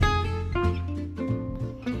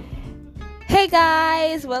Hey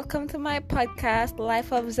guys, welcome to my podcast,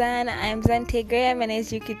 Life of Zan. I'm Zante Graham, and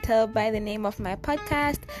as you could tell by the name of my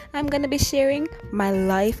podcast, I'm gonna be sharing my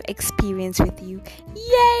life experience with you.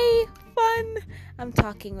 Yay! Fun! I'm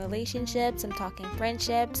talking relationships, I'm talking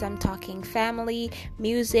friendships, I'm talking family,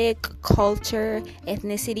 music, culture,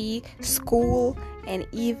 ethnicity, school, and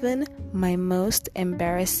even my most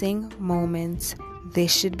embarrassing moments.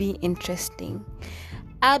 This should be interesting.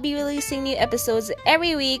 I'll be releasing new episodes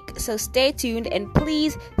every week, so stay tuned and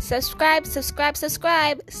please subscribe.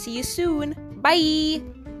 See you soon.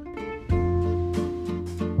 Bye!